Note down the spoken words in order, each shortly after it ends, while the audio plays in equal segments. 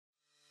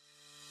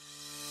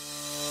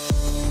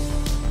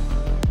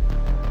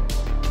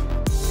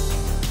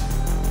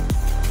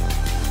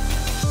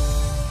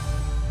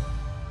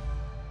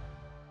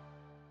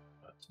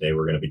Today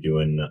we're going to be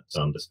doing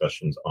some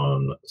discussions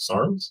on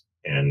SARMs,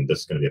 and this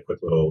is going to be a quick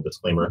little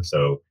disclaimer.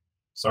 So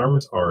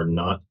SARMs are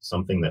not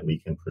something that we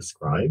can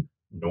prescribe,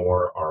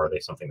 nor are they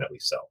something that we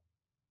sell.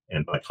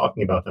 And by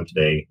talking about them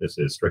today, this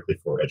is strictly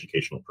for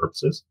educational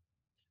purposes.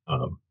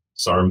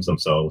 SARMs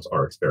themselves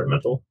are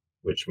experimental,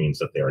 which means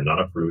that they are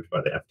not approved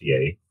by the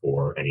FDA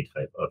for any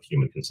type of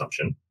human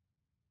consumption.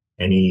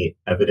 Any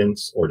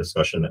evidence or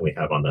discussion that we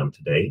have on them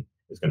today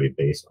is going to be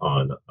based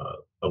on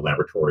a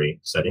laboratory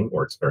setting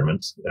or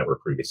experiments that were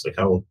previously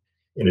held,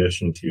 in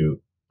addition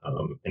to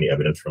any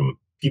evidence from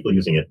people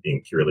using it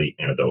being purely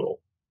anecdotal.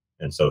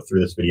 And so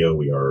through this video,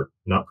 we are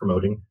not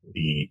promoting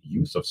the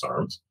use of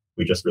SARMs.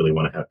 We just really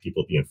want to have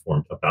people be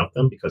informed about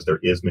them because there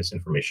is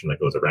misinformation that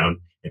goes around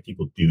and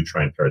people do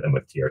try and pair them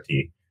with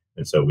TRT.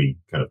 And so we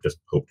kind of just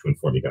hope to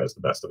inform you guys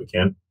the best that we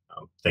can.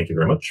 Thank you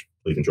very much.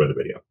 Please enjoy the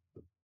video.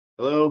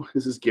 Hello,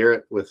 this is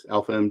Garrett with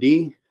Alpha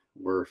MD.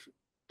 We're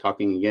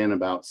talking again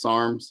about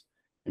SARMs.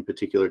 In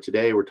particular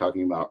today, we're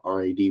talking about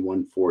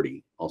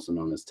RAD140, also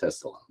known as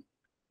Testolone.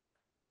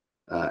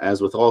 As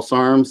with all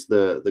SARMs,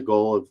 the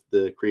goal of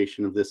the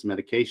creation of this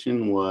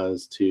medication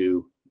was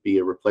to be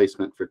a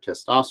replacement for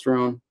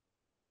testosterone.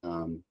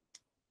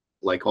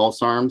 Like all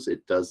SARMs,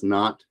 it does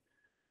not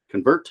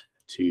convert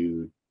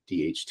to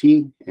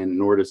DHT, and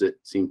nor does it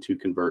seem to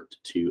convert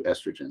to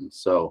estrogen.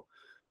 So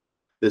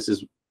this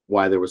is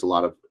why there was a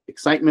lot of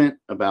excitement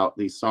about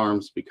these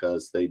SARMs,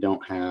 because they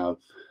don't have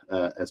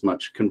as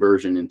much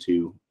conversion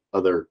into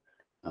other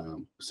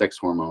sex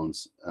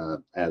hormones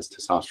as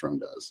testosterone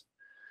does.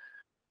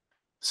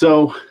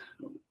 So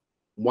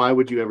why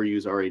would you ever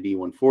use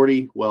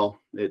RAD140? Well,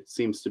 it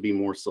seems to be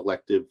more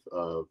selective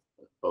of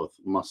both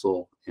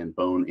muscle and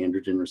bone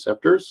androgen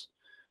receptors,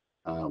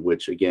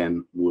 which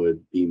again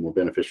would be more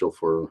beneficial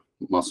for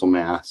muscle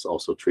mass,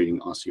 also treating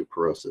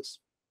osteoporosis.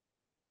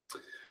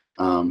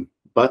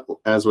 But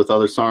as with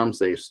other SARMs,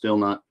 they are still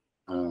not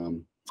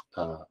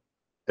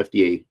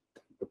FDA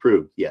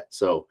approved yet.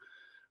 So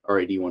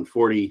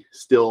RAD140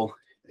 still,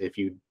 if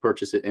you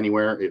purchase it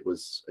anywhere, it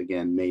was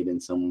again made in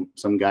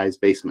some guy's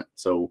basement.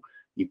 So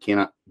you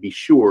cannot be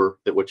sure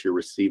that what you're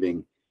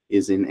receiving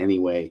is in any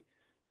way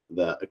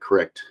the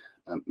correct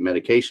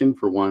medication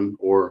for one,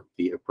 or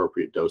the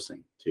appropriate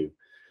dosing too.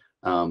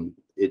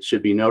 It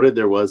should be noted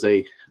there was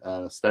a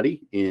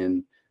study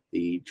in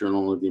the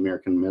Journal of the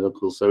American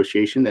Medical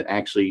Association that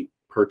actually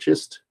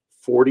purchased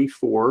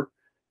 44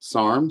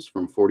 SARMs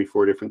from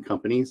 44 different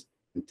companies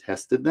and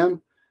tested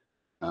them.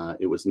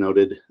 It was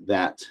noted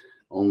that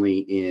only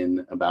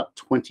in about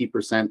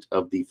 20%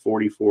 of the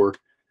 44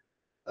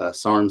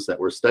 SARMs that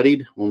were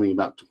studied, only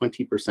about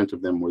 20%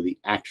 of them were the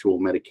actual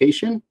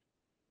medication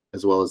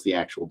as well as the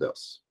actual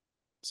dose.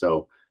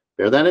 So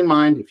bear that in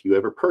mind. If you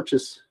ever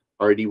purchase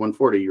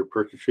RAD140,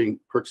 you're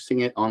purchasing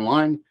it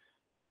online.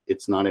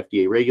 It's not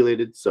FDA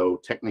regulated, so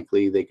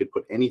technically they could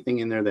put anything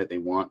in there that they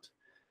want.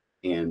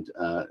 And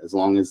as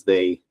long as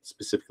they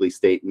specifically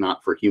state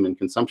not for human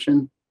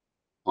consumption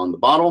on the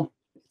bottle,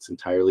 it's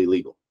entirely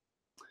legal.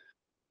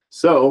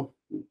 So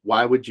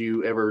why would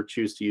you ever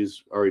choose to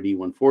use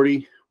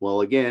RAD140?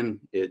 Well, again,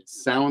 it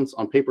sounds,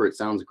 on paper, it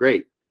sounds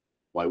great.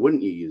 Why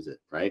wouldn't you use it,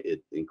 right?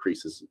 It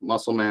increases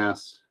muscle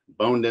mass,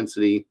 bone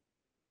density,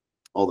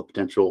 all the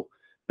potential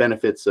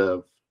benefits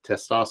of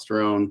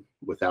testosterone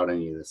without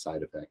any of the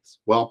side effects.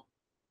 Well,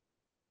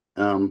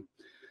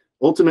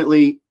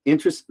 ultimately,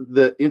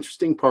 the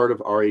interesting part of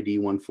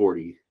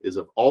RAD140 is,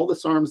 of all the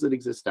SARMs that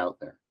exist out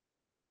there,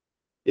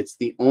 it's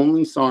the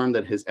only SARM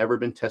that has ever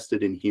been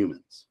tested in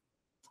humans.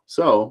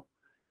 So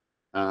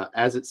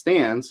as it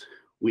stands,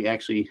 we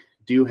actually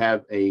do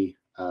have a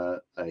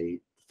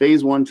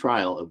phase 1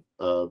 trial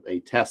of a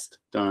test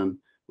done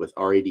with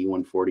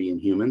RAD140 in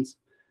humans.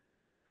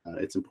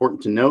 It's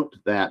important to note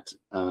that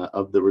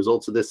of the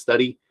results of this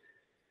study,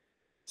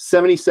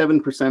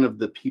 77% of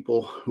the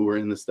people who were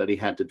in the study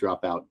had to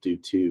drop out due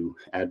to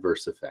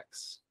adverse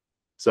effects.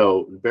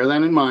 So bear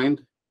that in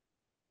mind.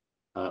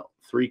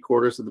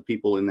 3/4 of the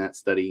people in that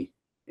study,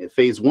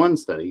 phase 1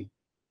 study,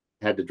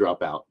 had to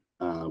drop out,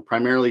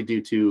 primarily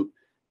due to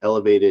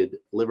elevated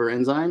liver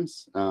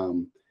enzymes.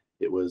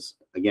 It was,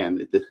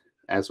 again,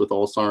 as with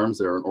all SARMs,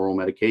 they're an oral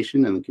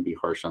medication and it can be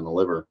harsh on the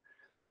liver.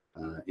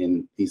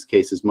 In these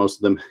cases, most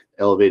of them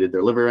elevated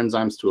their liver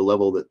enzymes to a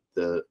level that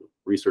the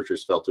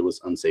researchers felt it was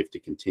unsafe to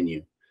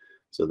continue.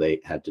 So they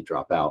had to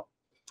drop out.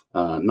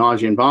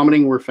 Nausea and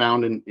vomiting were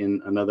found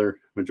in another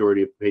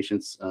majority of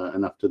patients,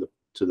 enough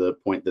to the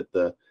point that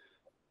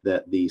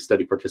the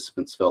study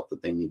participants felt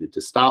that they needed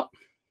to stop.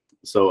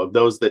 So of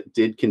those that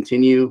did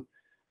continue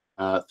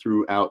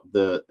throughout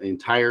the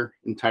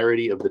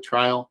entirety of the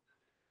trial,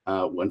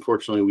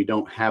 unfortunately, we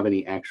don't have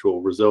any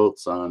actual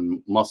results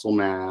on muscle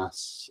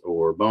mass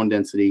or bone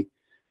density,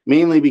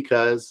 mainly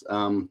because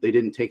they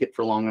didn't take it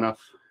for long enough.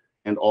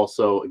 And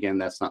also, again,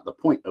 that's not the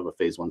point of a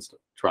phase 1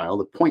 trial.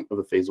 The point of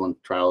a phase 1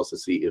 trial is to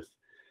see if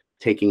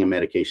taking a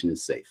medication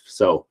is safe.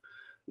 So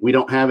we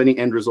don't have any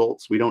end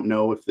results. We don't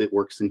know if it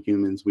works in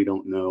humans. We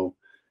don't know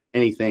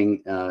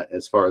anything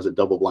as far as a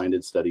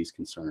double-blinded study is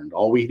concerned.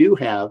 All we do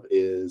have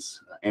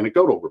is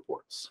anecdotal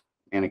reports.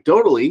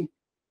 Anecdotally,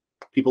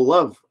 people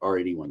love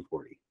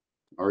RAD140.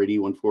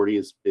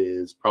 RAD140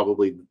 is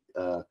probably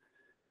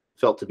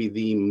felt to be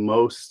the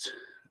most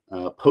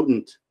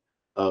potent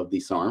of the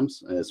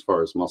SARMs as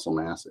far as muscle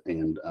mass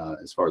and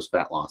as far as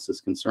fat loss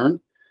is concerned.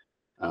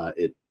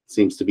 It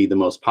seems to be the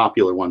most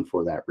popular one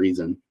for that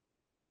reason.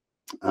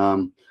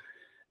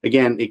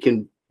 Again,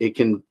 it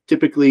can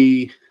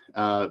typically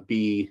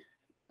be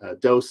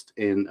dosed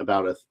in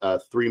about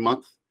a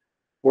 3-month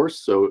course,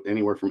 so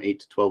anywhere from 8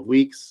 to 12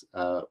 weeks.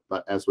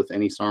 But as with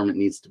any SARM, it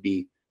needs to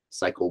be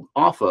cycled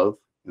off of,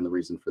 and the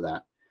reason for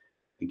that,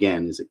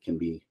 again, is it can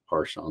be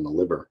harsh on the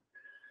liver.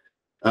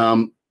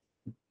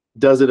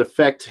 Does it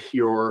affect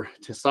your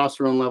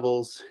testosterone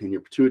levels in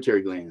your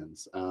pituitary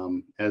glands?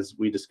 As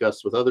we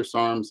discussed with other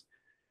SARMs,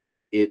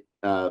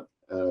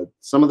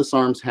 some of the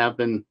SARMs have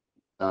been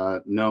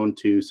known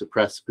to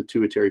suppress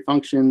pituitary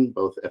function,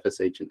 both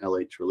FSH and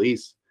LH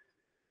release.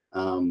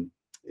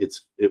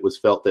 It was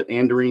felt that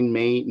androgen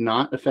may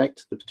not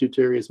affect the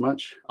pituitary as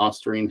much.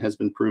 Ostarine has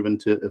been proven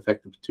to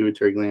affect the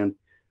pituitary gland.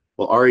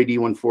 Well,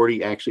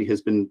 RAD140 actually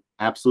has been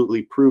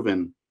absolutely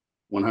proven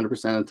 100%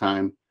 of the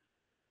time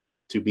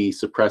to be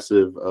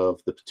suppressive of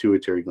the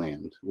pituitary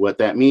gland. What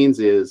that means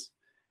is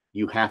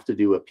you have to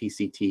do a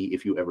PCT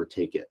if you ever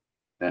take it.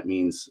 That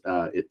means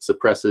it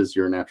suppresses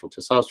your natural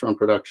testosterone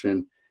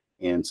production,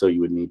 and so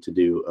you would need to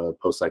do a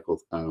post-cycle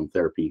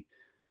therapy,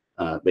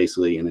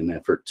 basically in an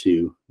effort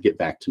to get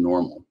back to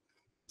normal.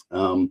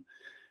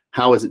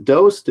 How is it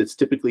dosed? It's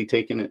typically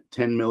taken at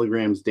 10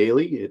 milligrams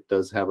daily. It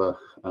does have a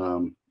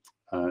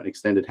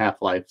extended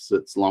half-life, so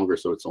it's longer,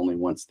 so it's only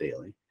once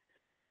daily.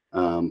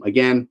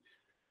 Again,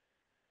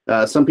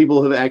 some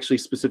people have actually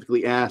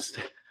specifically asked,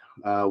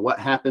 what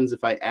happens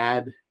if I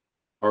add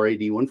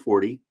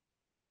RAD140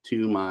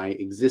 to my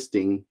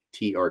existing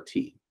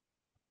TRT?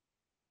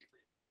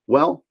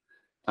 Well,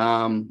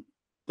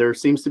 there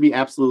seems to be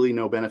absolutely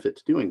no benefit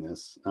to doing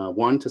this.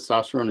 One,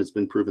 testosterone has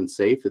been proven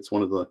safe. It's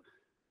one of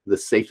the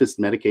safest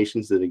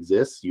medications that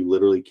exists. You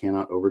literally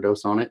cannot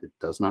overdose on it. It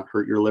does not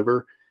hurt your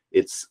liver.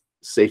 It's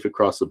safe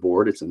across the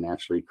board. It's a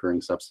naturally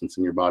occurring substance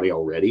in your body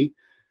already.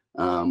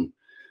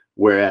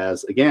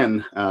 Whereas,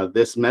 again,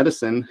 this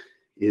medicine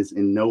is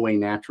in no way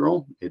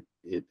natural. It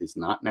is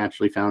not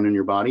naturally found in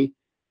your body.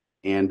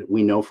 And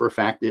we know for a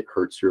fact it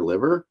hurts your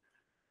liver.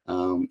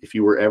 If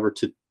you were ever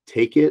to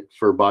take it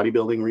for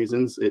bodybuilding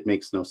reasons, it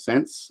makes no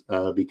sense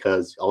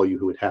because all you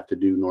would have to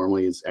do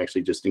normally is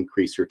actually just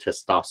increase your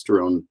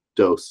testosterone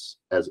dose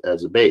as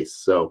a base.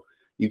 So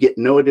you get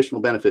no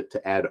additional benefit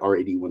to add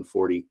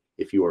RAD140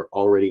 if you are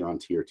already on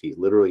TRT.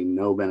 Literally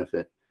no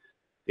benefit,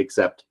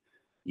 except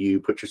you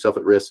put yourself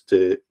at risk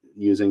to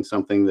using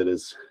something that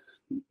is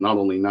not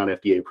only not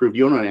FDA approved,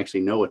 you don't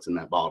actually know what's in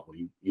that bottle.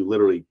 You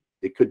literally,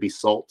 it could be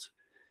salt,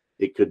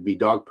 it could be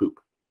dog poop.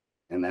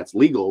 And that's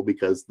legal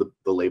because the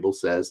label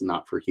says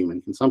not for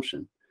human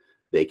consumption.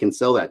 They can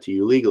sell that to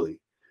you legally.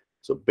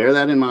 So bear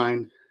that in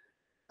mind.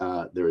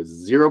 There is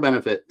zero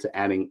benefit to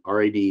adding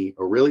RAD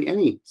or really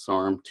any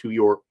SARM to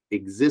your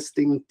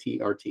existing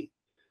TRT.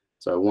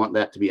 So I want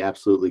that to be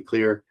absolutely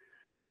clear.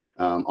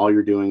 All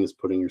you're doing is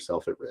putting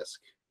yourself at risk.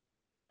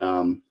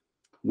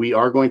 We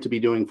are going to be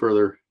doing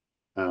further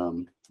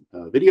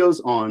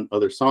videos on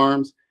other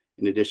SARMs.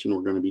 In addition,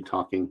 we're going to be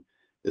talking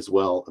as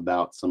well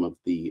about some of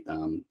the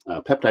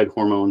peptide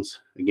hormones,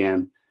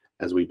 again,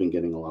 as we've been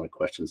getting a lot of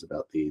questions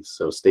about these.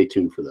 So stay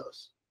tuned for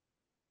those.